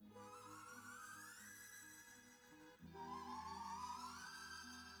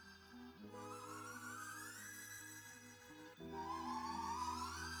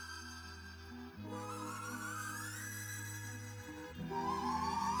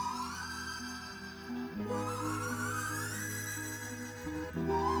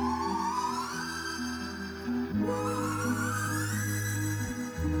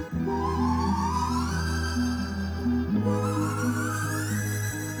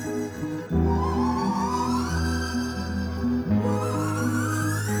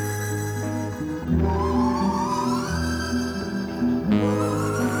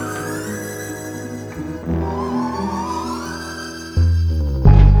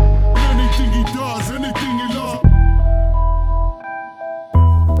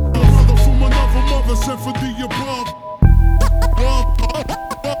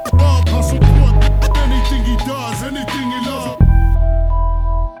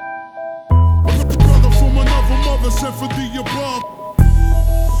meant for the above.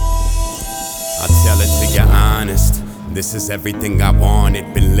 I'll tell it to you honest. This is everything I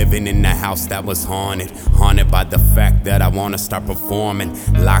wanted. Been living in a house that was haunted. Haunted by the fact that I wanna start performing.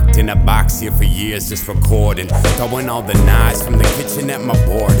 Locked in a box here for years just recording. Throwing all the knives from the kitchen at my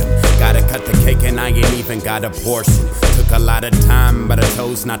boredom. Gotta cut the cake and I ain't even got a portion. Took a lot of time but I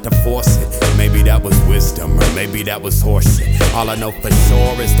chose not to force it. Maybe that was wisdom or maybe that was horseshit. All I know for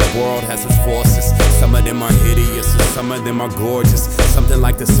sure is the world has its forces. Some of them are hideous and some of them are gorgeous. Something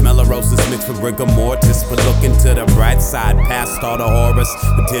like the smell of roses mixed with rigor mortis. But look into the bright side past all the horrors.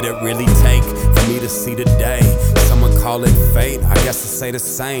 What did it really take for me to see the day? Someone call it fate, I guess I say the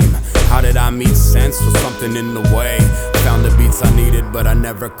same. How did I meet sense? Was something in the way. Found the beats I needed but I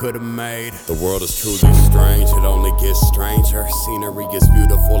never could have made. The world is truly strange, it only gets stranger. Scenery is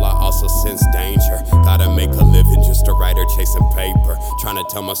beautiful, I also sense danger. Gotta make a living, just a writer chasing paper. Trying to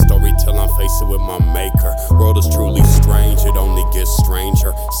tell my story till I'm facing with my maker. World is truly strange, it only gets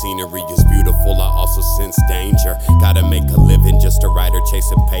stranger. Scenery is beautiful, I also sense danger. Gotta make a living, just a writer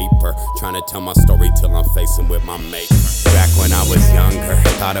chasing paper. Trying to tell my story till I'm facing with my maker. Back when I was younger,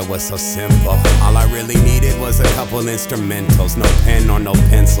 thought it was so simple. All I really needed was a couple instrumentals. No pen or no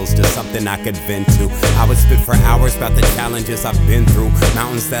pencils, just something I could vent to. I would spit for hours about the challenges I've been through.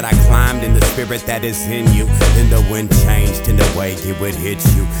 Mountains that I climbed and the spirit that is in you. Then the wind changed in the way it would hit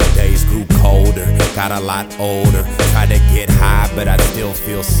you. Days grew colder, got a lot older. Tried to get high but I still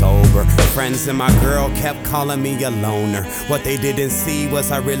feel sober. Friends and my girl kept calling me a loner. What they didn't see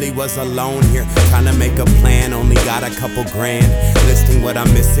was I really was alone here. Trying to make a plan, only got a couple grand. Listing what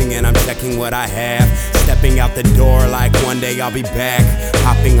I'm missing and I'm checking what I have. Stepping out the door like one day I'll be back.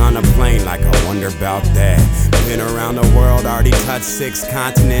 Hopping on a plane like I wonder about that. Been around the world, already touched 6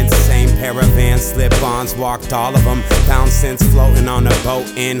 continents. Same pair of Vans, slip-ons, walked all of them. Found sense floating on a boat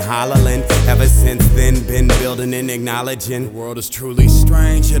in Holland. Ever since then, been building and acknowledging. The world is truly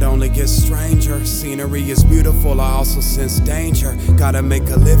strange, it only gets stranger. Scenery is beautiful, I also sense danger. Gotta make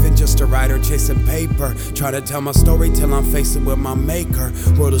a living, just a writer chasing paper. Try to tell my story till I'm facing with my maker.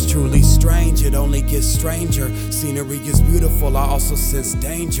 World is truly strange, it only gets stranger. Scenery is beautiful, I also sense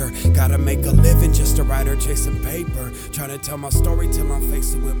danger. Gotta make a living, just a writer chasing paper. Trying to tell my story till I'm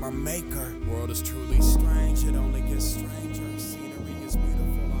facing with my maker. World is truly strange, it only gets stranger.